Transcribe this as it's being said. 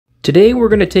Today we're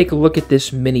going to take a look at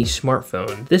this mini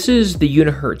smartphone. This is the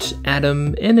Unihertz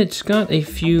Atom, and it's got a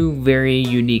few very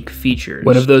unique features.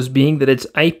 One of those being that it's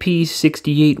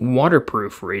IP68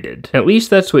 waterproof rated. At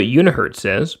least that's what Unihertz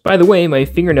says. By the way, my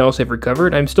fingernails have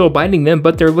recovered. I'm still biting them,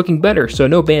 but they're looking better, so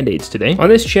no band-aids today. On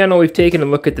this channel, we've taken a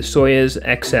look at the SOYES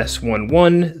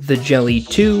XS11, the Jelly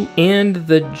 2, and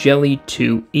the Jelly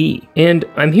 2E. And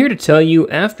I'm here to tell you,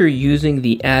 after using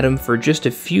the Atom for just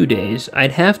a few days,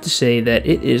 I'd have to say that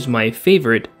it is my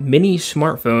favorite mini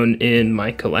smartphone in my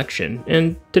collection,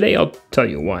 and today I'll tell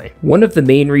you why. One of the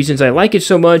main reasons I like it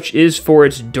so much is for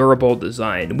its durable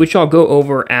design, which I'll go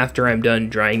over after I'm done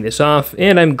drying this off,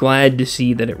 and I'm glad to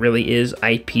see that it really is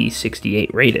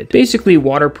IP68 rated. Basically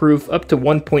waterproof up to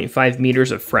 1.5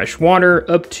 meters of fresh water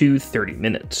up to 30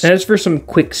 minutes. As for some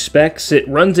quick specs, it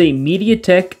runs a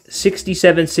MediaTek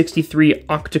 6763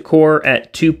 octa-core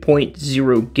at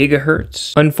 2.0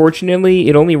 gigahertz. Unfortunately,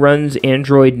 it only runs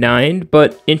Android 9,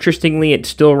 but interestingly, it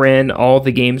still ran all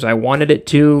the games I wanted it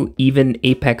to, even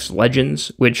Apex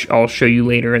Legends, which I'll show you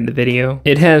later in the video.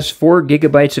 It has 4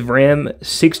 gigabytes of RAM,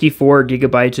 64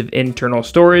 gigabytes of internal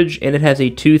storage, and it has a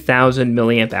 2000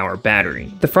 milliamp hour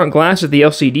battery. The front glass of the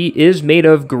LCD is made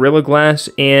of Gorilla Glass,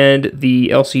 and the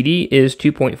LCD is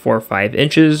 2.45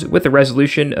 inches with a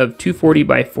resolution of 240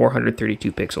 by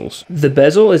 432 pixels. The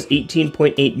bezel is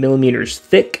 18.8 millimeters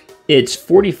thick. It's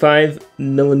 45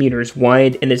 millimeters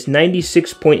wide, and it's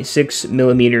 96.6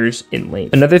 millimeters in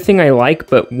length. Another thing I like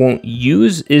but won't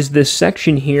use is this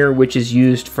section here, which is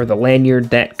used for the lanyard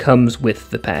that comes with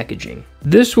the packaging.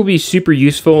 This will be super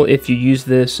useful if you use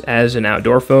this as an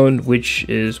outdoor phone, which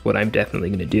is what I'm definitely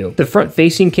going to do. The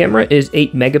front-facing camera is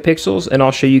 8 megapixels, and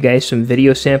I'll show you guys some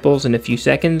video samples in a few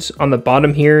seconds. On the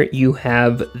bottom here, you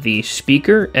have the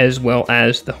speaker as well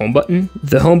as the home button.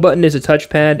 The home button is a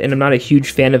touchpad, and I'm not a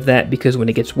huge fan of that because when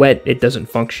it gets wet, it doesn't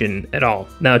function at all.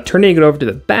 Now, turning it over to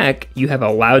the back, you have a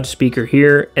loudspeaker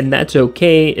here, and that's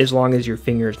okay as long as your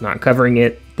finger is not covering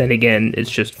it. Then again,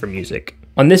 it's just for music.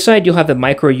 On this side, you'll have the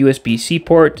micro USB-C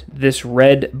port, this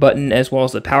red button, as well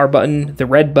as the power button. The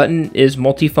red button is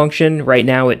multifunction. Right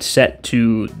now it's set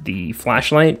to the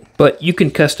flashlight, but you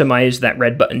can customize that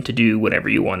red button to do whatever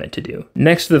you want it to do.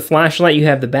 Next to the flashlight, you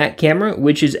have the back camera,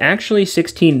 which is actually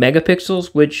 16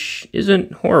 megapixels, which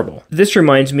isn't horrible. This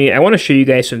reminds me, I want to show you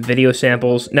guys some video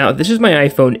samples. Now, this is my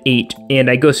iPhone 8, and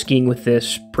I go skiing with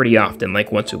this pretty often,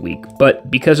 like once a week.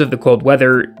 But because of the cold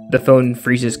weather, the phone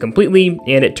freezes completely,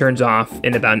 and it turns off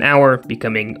in about an hour,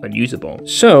 becoming unusable.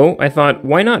 So I thought,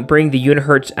 why not bring the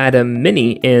Unihertz Atom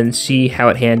Mini and see how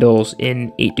it handles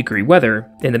in 8-degree weather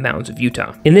in the mountains of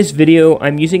Utah. In this video,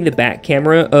 I'm using the back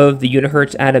camera of the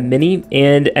Unihertz Atom Mini,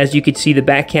 and as you can see, the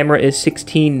back camera is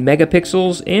 16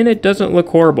 megapixels, and it doesn't look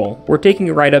horrible. We're taking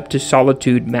it right up to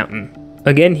Solitude Mountain.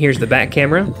 Again, here's the back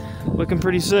camera. Looking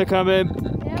pretty sick, huh, babe?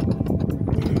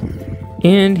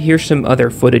 And here's some other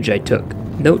footage I took.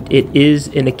 Note, it is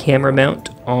in a camera mount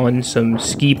on some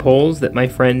ski poles that my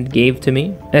friend gave to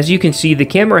me. As you can see, the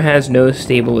camera has no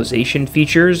stabilization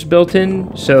features built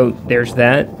in, so there's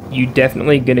that. You're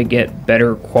definitely gonna get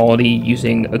better quality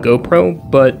using a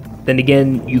GoPro, but then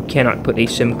again, you cannot put a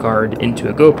SIM card into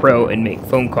a GoPro and make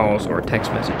phone calls or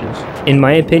text messages. In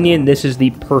my opinion, this is the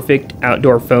perfect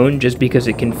outdoor phone just because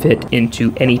it can fit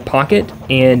into any pocket,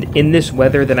 and in this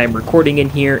weather that I'm recording in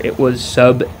here, it was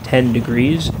sub 10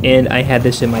 degrees, and I had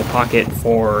this in my pocket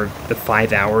for the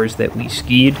 5 hours that we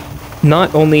skied.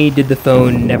 Not only did the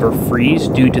phone never freeze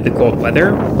due to the cold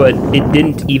weather, but it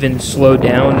didn't even slow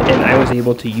down, and I was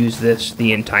able to use this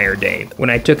the entire day. When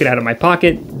I took it out of my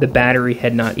pocket, the battery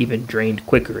had not even drained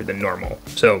quicker than normal.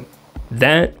 So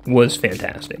that was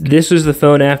fantastic. This was the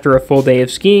phone after a full day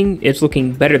of skiing. It's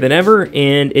looking better than ever,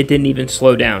 and it didn't even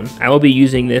slow down. I will be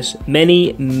using this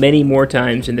many, many more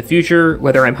times in the future,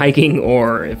 whether I'm hiking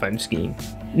or if I'm skiing.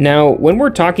 Now, when we're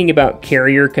talking about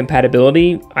carrier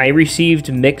compatibility, I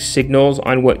received mixed signals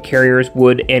on what carriers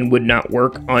would and would not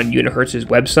work on Unihertz's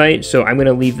website, so I'm going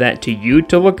to leave that to you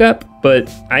to look up,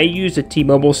 but I used a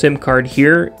T-Mobile SIM card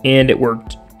here, and it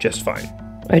worked just fine.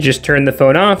 I just turned the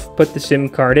phone off, put the SIM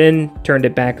card in, turned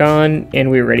it back on,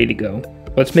 and we were ready to go.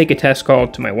 Let's make a test call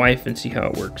to my wife and see how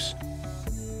it works.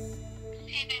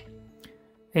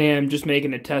 Hey, I'm just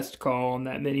making a test call on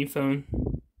that mini phone.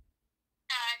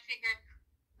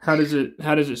 How does it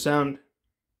sound? Clear, 100%.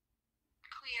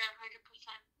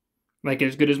 Like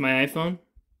as good as my iPhone?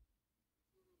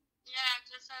 Yeah,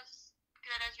 just as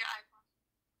good as your iPhone.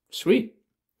 Sweet.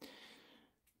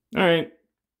 All right.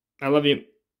 I love you.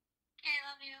 Okay,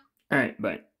 love you. All right,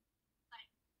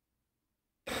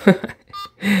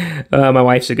 bye. My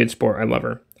wife's a good sport. I love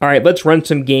her. All right, let's run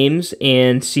some games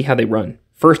and see how they run.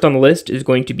 First on the list is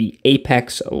going to be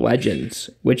Apex Legends,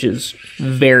 which is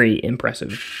very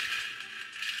impressive.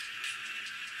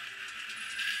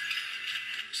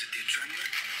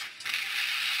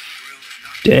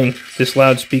 Dang, this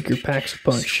loudspeaker packs a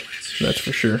punch, that's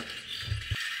for sure.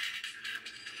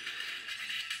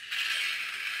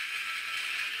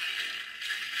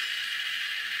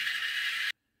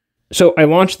 So I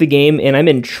launched the game and I'm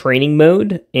in training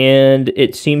mode and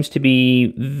it seems to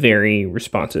be very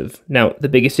responsive. Now, the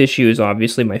biggest issue is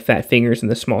obviously my fat fingers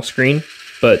and the small screen,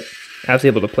 but I was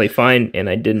able to play fine and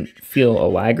I didn't feel a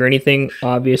lag or anything.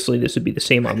 Obviously, this would be the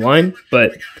same online,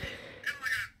 but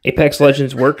Apex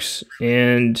Legends works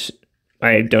and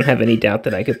I don't have any doubt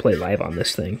that I could play live on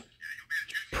this thing.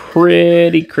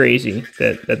 Pretty crazy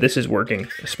that this is working,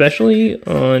 especially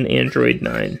on Android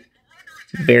 9.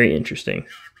 Very interesting.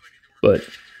 But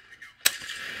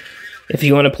if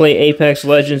you want to play Apex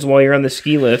Legends while you're on the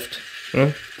ski lift,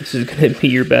 well, this is going to be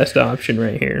your best option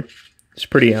right here. It's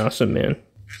pretty awesome, man.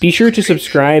 Be sure to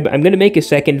subscribe. I'm going to make a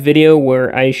second video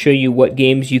where I show you what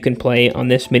games you can play on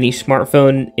this mini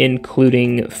smartphone,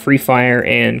 including Free Fire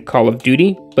and Call of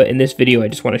Duty. But in this video, I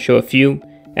just want to show a few.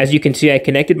 As you can see, I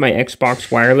connected my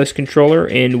Xbox wireless controller,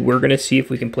 and we're going to see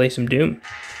if we can play some Doom.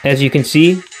 As you can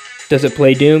see, does it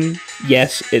play Doom?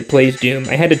 Yes, it plays Doom.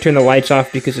 I had to turn the lights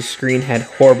off because the screen had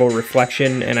horrible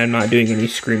reflection, and I'm not doing any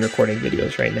screen recording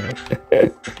videos right now.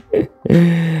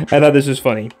 I thought this was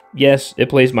funny. Yes, it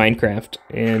plays Minecraft,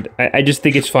 and I just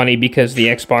think it's funny because the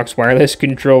Xbox wireless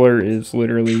controller is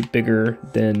literally bigger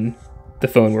than the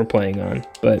phone we're playing on.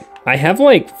 But I have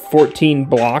like 14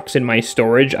 blocks in my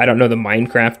storage. I don't know the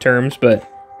Minecraft terms,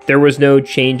 but there was no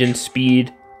change in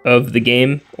speed of the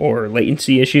game or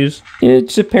latency issues.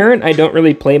 It's apparent I don't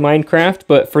really play Minecraft,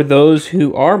 but for those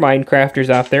who are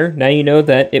Minecrafters out there, now you know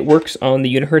that it works on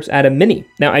the Unihertz Atom Mini.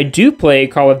 Now I do play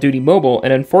Call of Duty Mobile,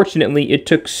 and unfortunately it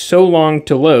took so long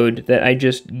to load that I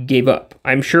just gave up.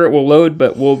 I'm sure it will load,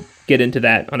 but we'll get into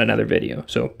that on another video,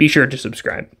 so be sure to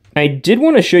subscribe. I did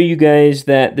want to show you guys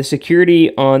that the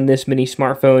security on this mini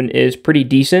smartphone is pretty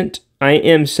decent. I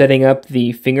am setting up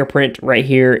the fingerprint right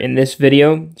here in this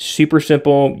video. Super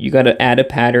simple. You got to add a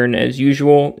pattern as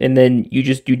usual, and then you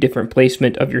just do different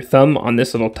placement of your thumb on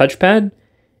this little touchpad,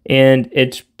 and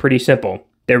it's pretty simple.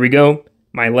 There we go.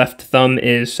 My left thumb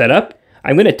is set up.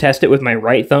 I'm going to test it with my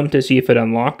right thumb to see if it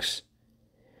unlocks.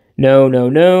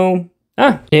 No.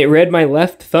 Ah, it read my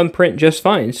left thumbprint just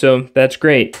fine, so that's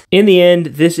great. In the end,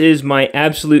 this is my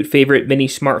absolute favorite mini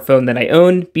smartphone that I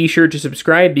own. Be sure to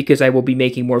subscribe because I will be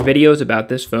making more videos about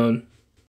this phone.